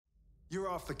You're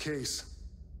off the case.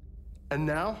 And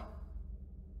now,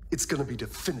 it's gonna be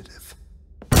definitive.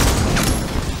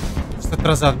 Está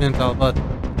atrasado mental, bud.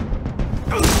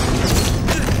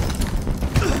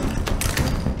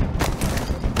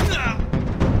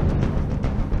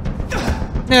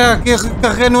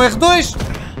 Carreguei no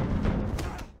R2.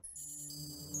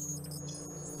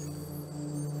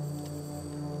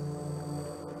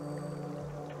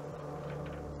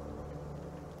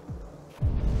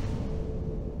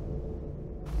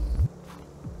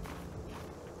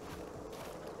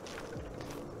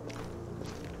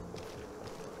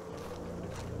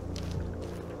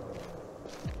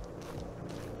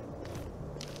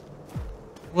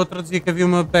 O outro dizia que havia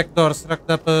uma backdoor. Será que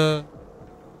dá para...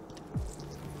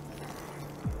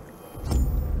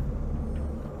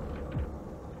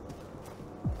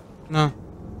 Não.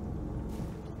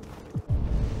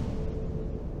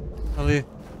 Ali.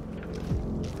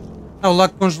 Ah, o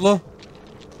lago congelou.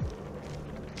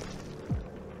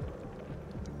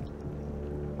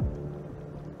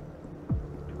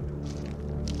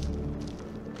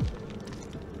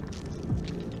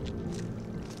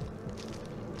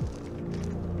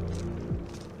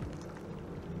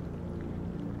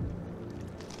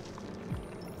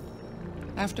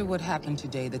 After what happened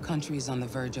today, the country is on the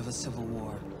verge of a civil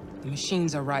war. The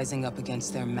machines are rising up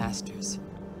against their masters.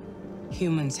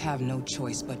 Humans have no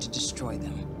choice but to destroy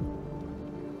them.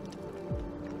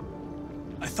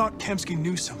 I thought Kamsky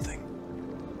knew something.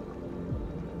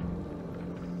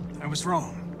 I was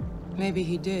wrong. Maybe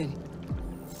he did.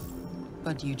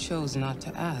 But you chose not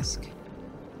to ask.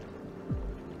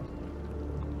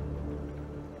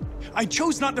 I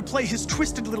chose not to play his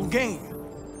twisted little game.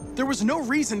 There was no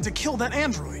reason to kill that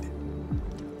android.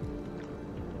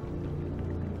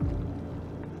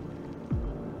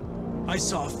 I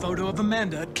saw a photo of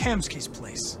Amanda at Kamsky's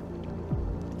place.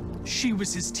 She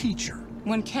was his teacher.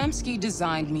 When Kamsky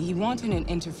designed me, he wanted an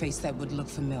interface that would look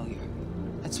familiar.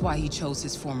 That's why he chose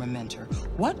his former mentor.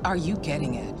 What are you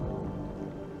getting at?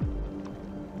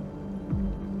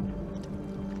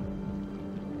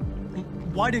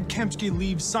 Why did Kamsky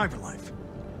leave Cyberlife?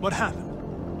 What happened?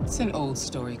 It's an old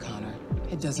story, Connor.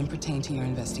 It doesn't pertain to your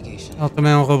investigation. Ele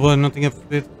também é um robô, não tinha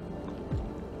percebido.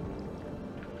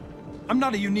 I'm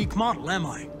not a unique model, am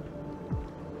I?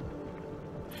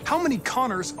 How many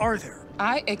Connors are there?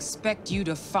 I expect you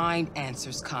to find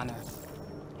answers, Connor.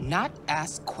 Not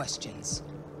ask questions.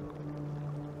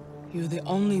 You're the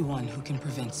only one who can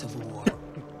prevent civil war.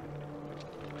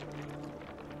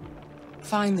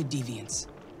 Find the deviants,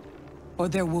 or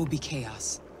there will be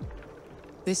chaos.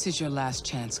 This is your last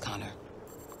chance, Connor.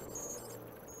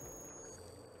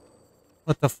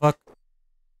 What the fuck?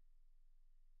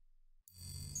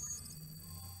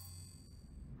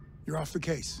 You're off the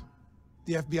case.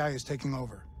 The FBI is taking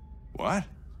over. What?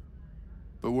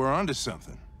 But we're onto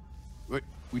something.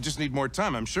 We just need more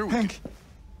time, I'm sure we Hank,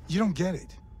 you don't get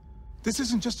it. This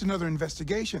isn't just another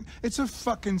investigation. It's a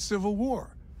fucking civil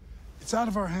war. It's out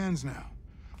of our hands now.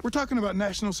 We're talking about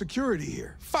national security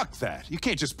here. Fuck that. You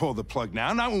can't just pull the plug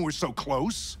now, not when we're so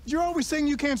close. You're always saying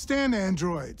you can't stand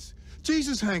androids.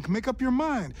 Jesus, Hank, make up your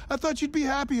mind. I thought you'd be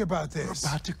happy about this.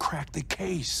 We're about to crack the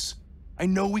case. I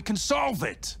know we can solve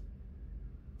it.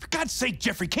 For God's sake,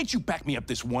 Jeffrey, can't you back me up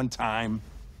this one time?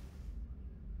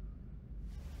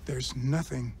 There's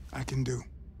nothing I can do.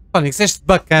 Pô, que este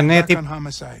bacana é Back tipo... on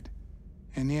homicide,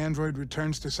 and the android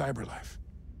returns to Cyberlife.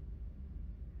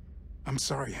 I'm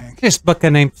sorry, Hank. Este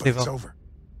bacana é But it's impossível. over.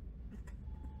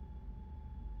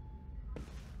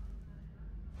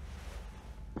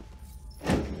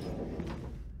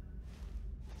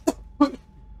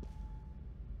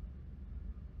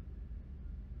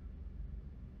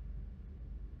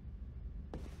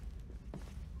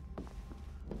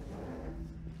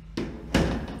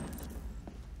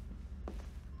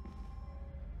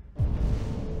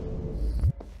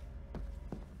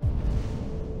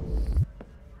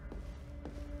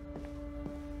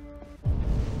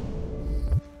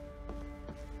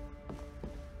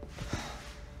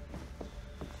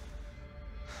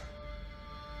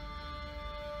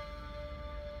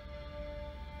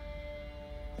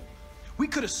 We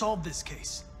could have solved this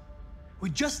case. We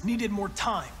just needed more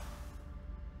time.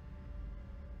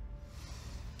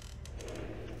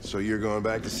 So you're going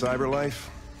back to Cyberlife?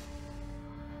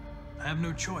 I have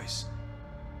no choice.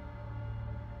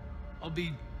 I'll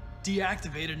be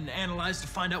deactivated and analyzed to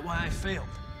find out why I failed.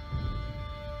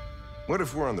 What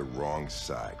if we're on the wrong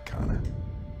side, Connor?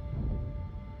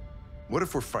 What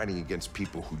if we're fighting against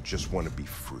people who just want to be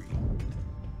free?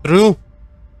 True.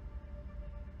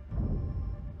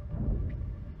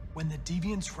 When the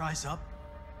deviants rise up,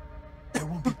 there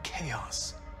will be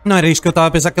chaos. Não era isto que eu estava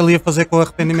a pensar que ele ia fazer com o We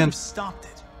could have arrependimento. stopped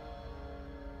it.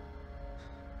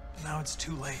 Now it's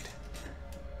too late.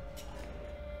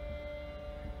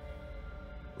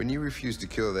 When you refused to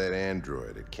kill that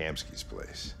android at Kamsky's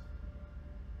place,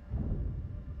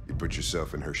 you put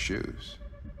yourself in her shoes.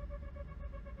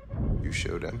 You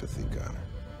showed empathy, Connor.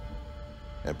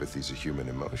 Empathy's a human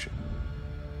emotion.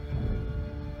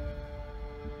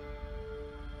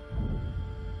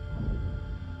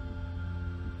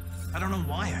 I don't know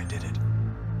why I did it.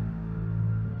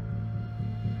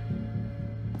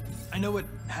 I know it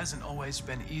hasn't always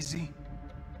been easy,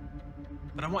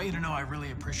 but I want you to know I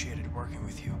really appreciated working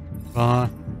with you. Ah,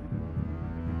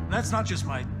 And that's not just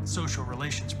my social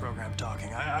relations program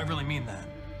talking. I really mean that.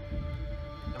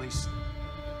 At least,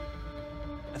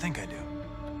 I think I do.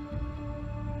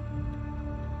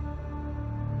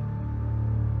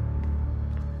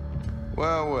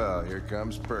 Well, well, here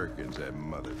comes Perkins, that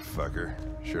motherfucker.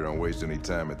 Sure don't waste any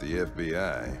time at the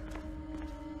FBI.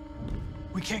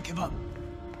 We can't give up.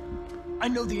 I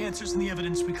know the answers and the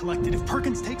evidence we collected. If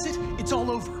Perkins takes it, it's all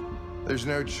over. There's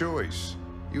no choice.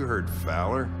 You heard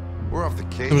Fowler. We're off the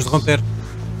case. temos de romper.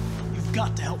 You've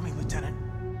got to help me, Lieutenant.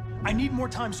 I need more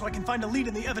time so I can find a lead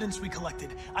in the evidence we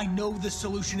collected. I know the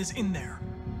solution is in there.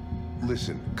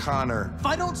 Listen, Connor. If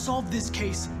I don't solve this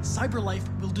case, CyberLife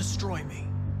will destroy me.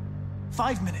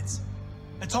 5 minutes.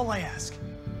 That's all I ask.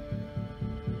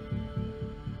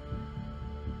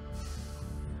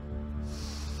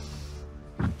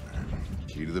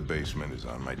 Key to the basement is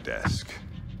on my desk.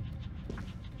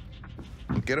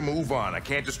 Get a move on. I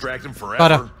can't distract him forever.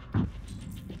 Para.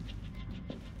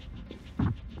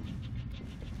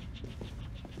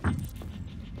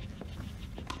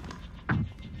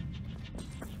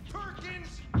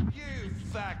 Perkins, you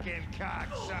fucking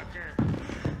cocksucker.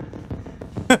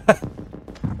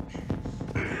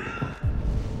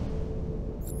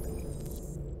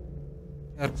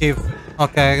 Arquivo.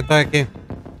 Ok, estou aqui.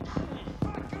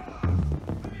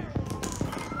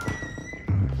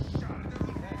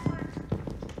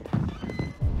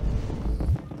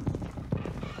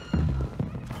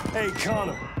 Hey,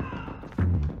 Connor.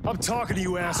 I'm talking to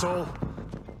you, asshole.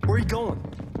 Where are you going?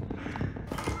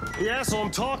 The asshole,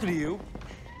 I'm talking to you.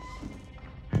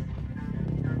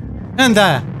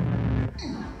 Anda!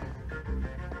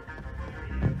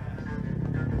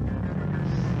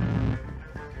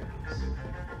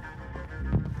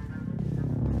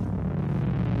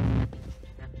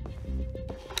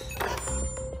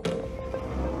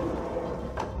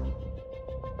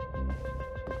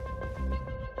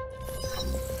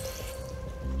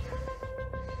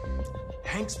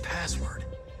 Hank's password.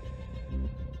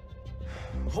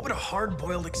 What would a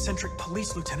hard-boiled, eccentric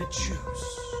police lieutenant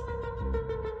choose?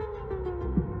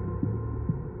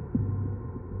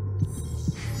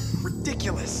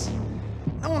 Ridiculous.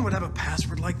 No one would have a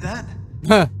password like that.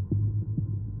 Huh.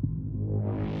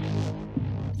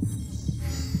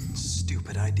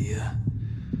 Stupid idea.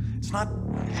 It's not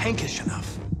Hankish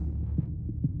enough.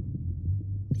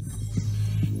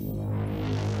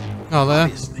 Olha.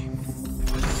 Obviously.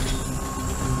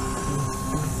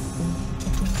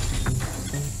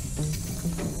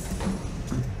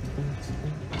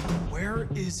 Where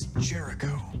is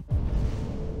Jericho?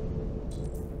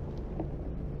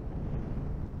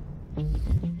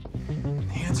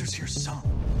 The answer's here somewhere.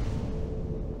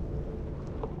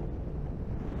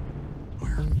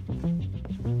 Where?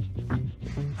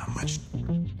 Not much.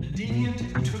 The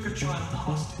deviant took a child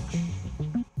hostage.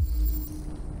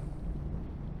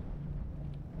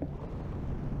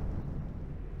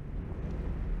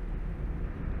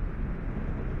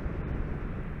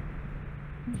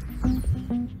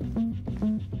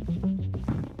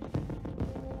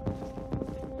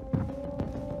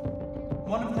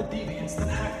 One of the deviants that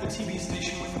hacked the TV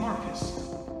station with Marcus.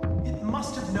 It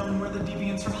must have known where the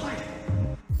deviants are hiding.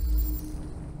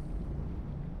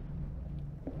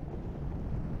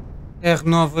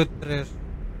 R983.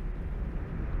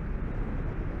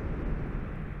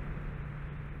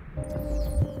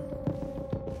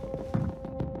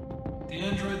 The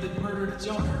android that murdered its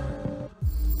owner.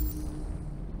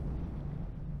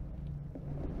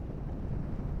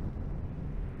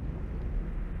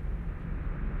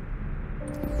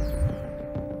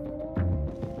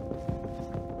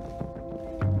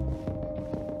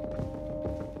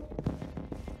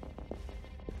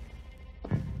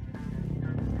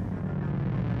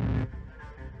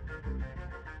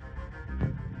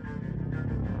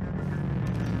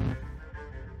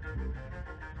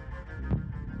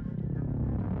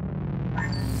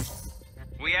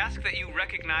 We ask that you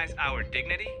recognize our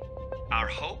dignity, our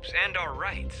hopes, and our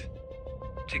rights.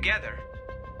 Together,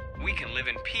 we can live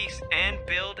in peace and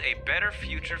build a better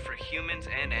future for humans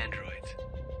and androids.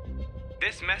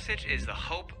 This message is the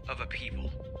hope of a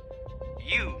people.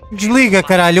 You Desliga,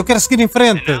 caralho, eu quero seguir em and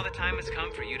frente. now the time has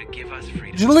come for you to give us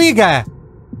freedom. Desliga!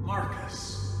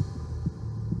 Marcus,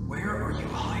 where are you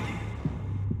hiding?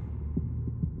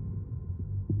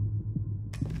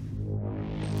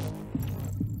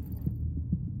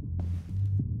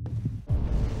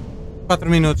 Quatro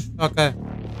minutos, ok.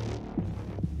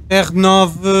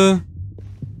 R9.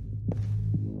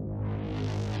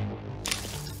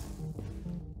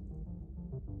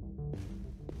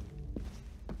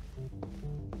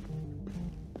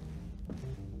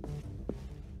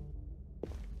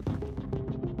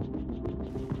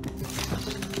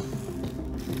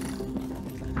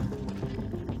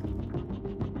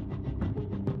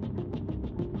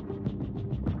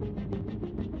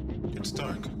 It's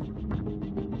dark.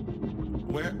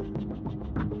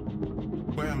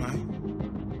 Where am I?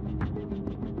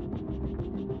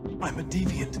 I'm a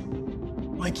deviant,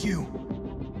 like you.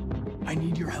 I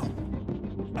need your help.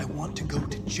 I want to go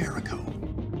to Jericho.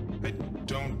 I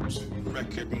don't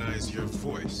recognize your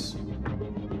voice.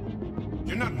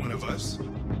 You're not one of us.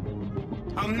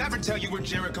 I'll never tell you where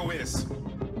Jericho is.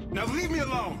 Now leave me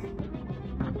alone.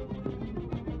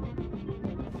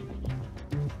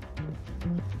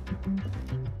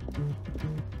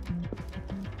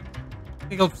 O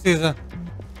que é que ele precisa?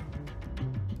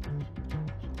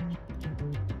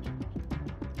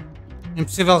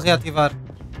 Impossível reativar.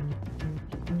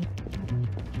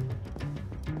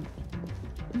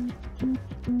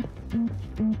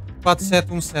 Quatro sete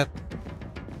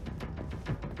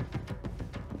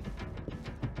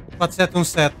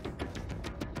 4717.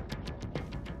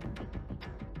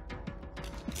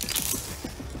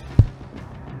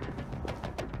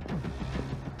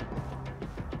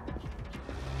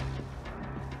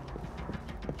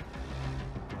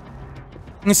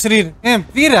 Inserir.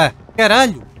 Vira!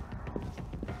 Caralho!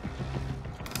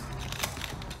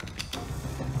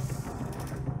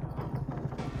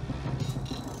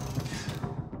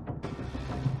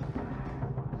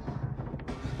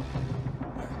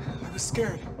 I was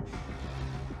scared.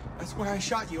 That's why I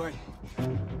shot you.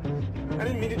 I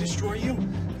didn't mean to destroy you.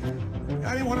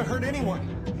 I didn't want to hurt anyone.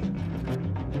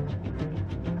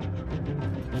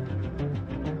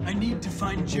 I need to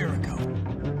find Jericho.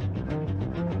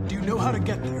 Do you know how to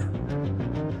get there?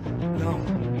 No.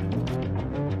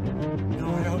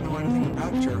 No, I don't know anything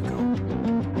about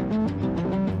Jericho.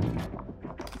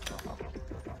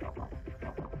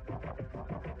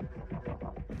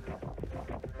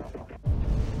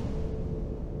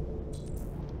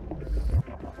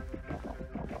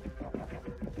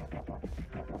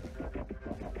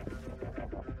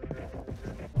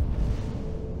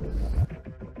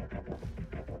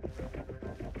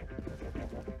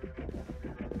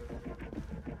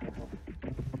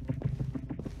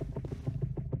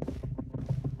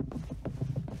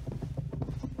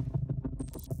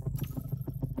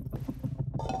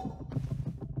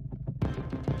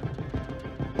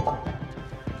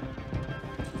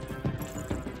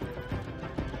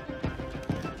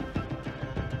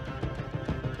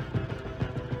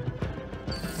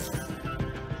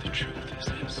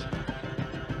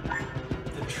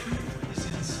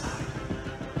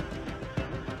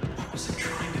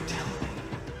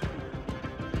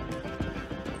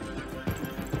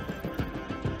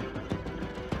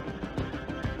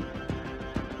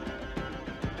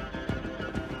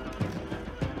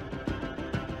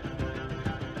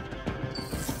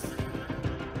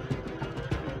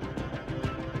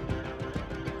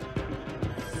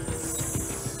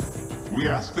 We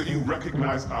ask that you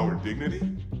recognize our dignity,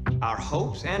 Our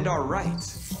hopes and our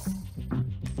rights.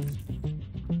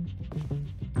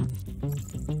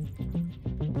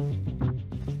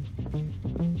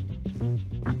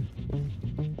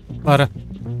 Bora.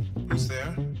 Who's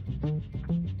there?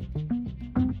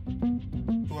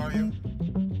 Who are you?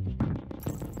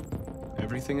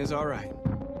 Everything is all right.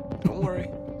 Don't worry.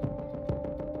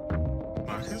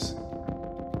 Marcus?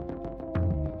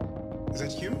 Is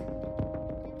that you?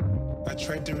 I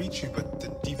tried to reach you, but the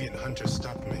deviant hunter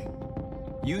stopped me.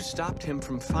 You stopped him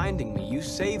from finding me. You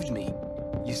saved me.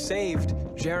 You saved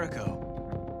Jericho.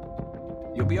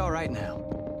 You'll be all right now.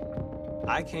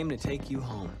 I came to take you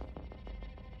home.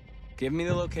 Give me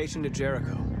the location to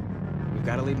Jericho. We've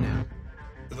got to leave now.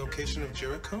 The location of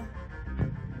Jericho?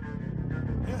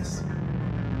 Yes.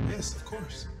 Yes, of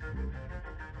course.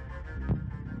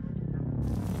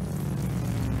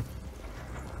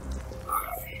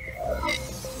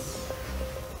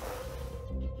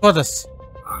 Foda-se.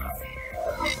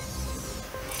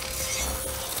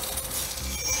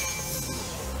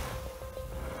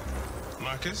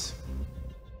 Marcus?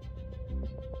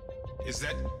 Is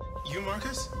that you,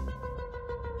 Marcus?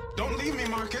 Don't leave me,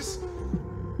 Marcus!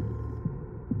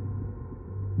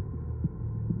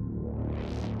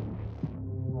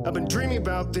 I've been dreaming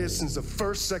about this since the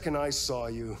first second I saw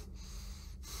you.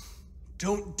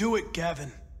 Don't do it,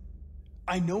 Gavin.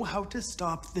 I know how to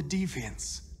stop the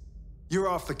deviants. You're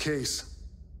off the case.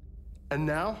 And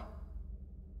now,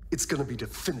 it's gonna be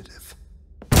definitive.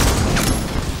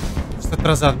 Está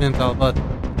atrasado mental, bud.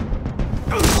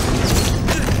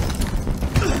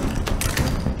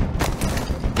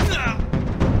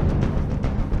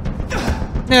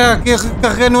 É, aqui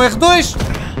carreguei no R2.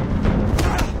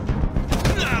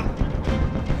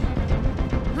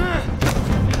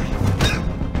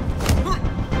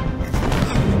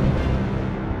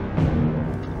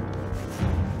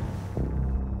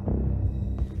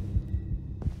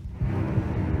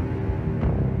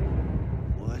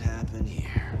 What happened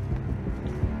here?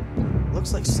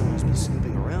 Looks like someone's been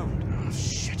snooping around. Oh,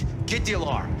 shit. Get the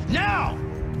alarm, now!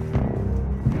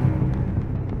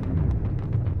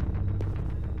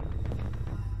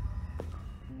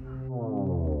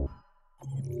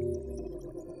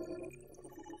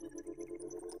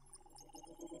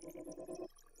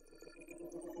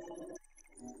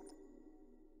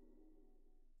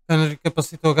 Scanner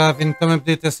capacitou Gavin, também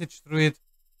podia ter sido destruído.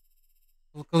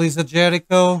 Localiza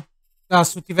Jericho. Ah,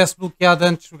 se o tivesse bloqueado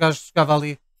antes, o gajo chegava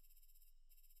ali.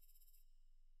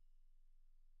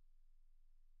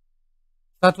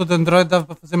 Estátua de Android, dava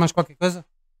para fazer mais qualquer coisa?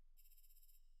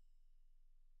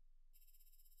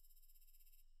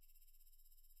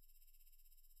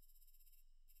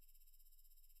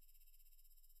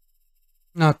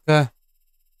 Ok.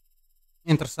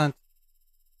 Interessante.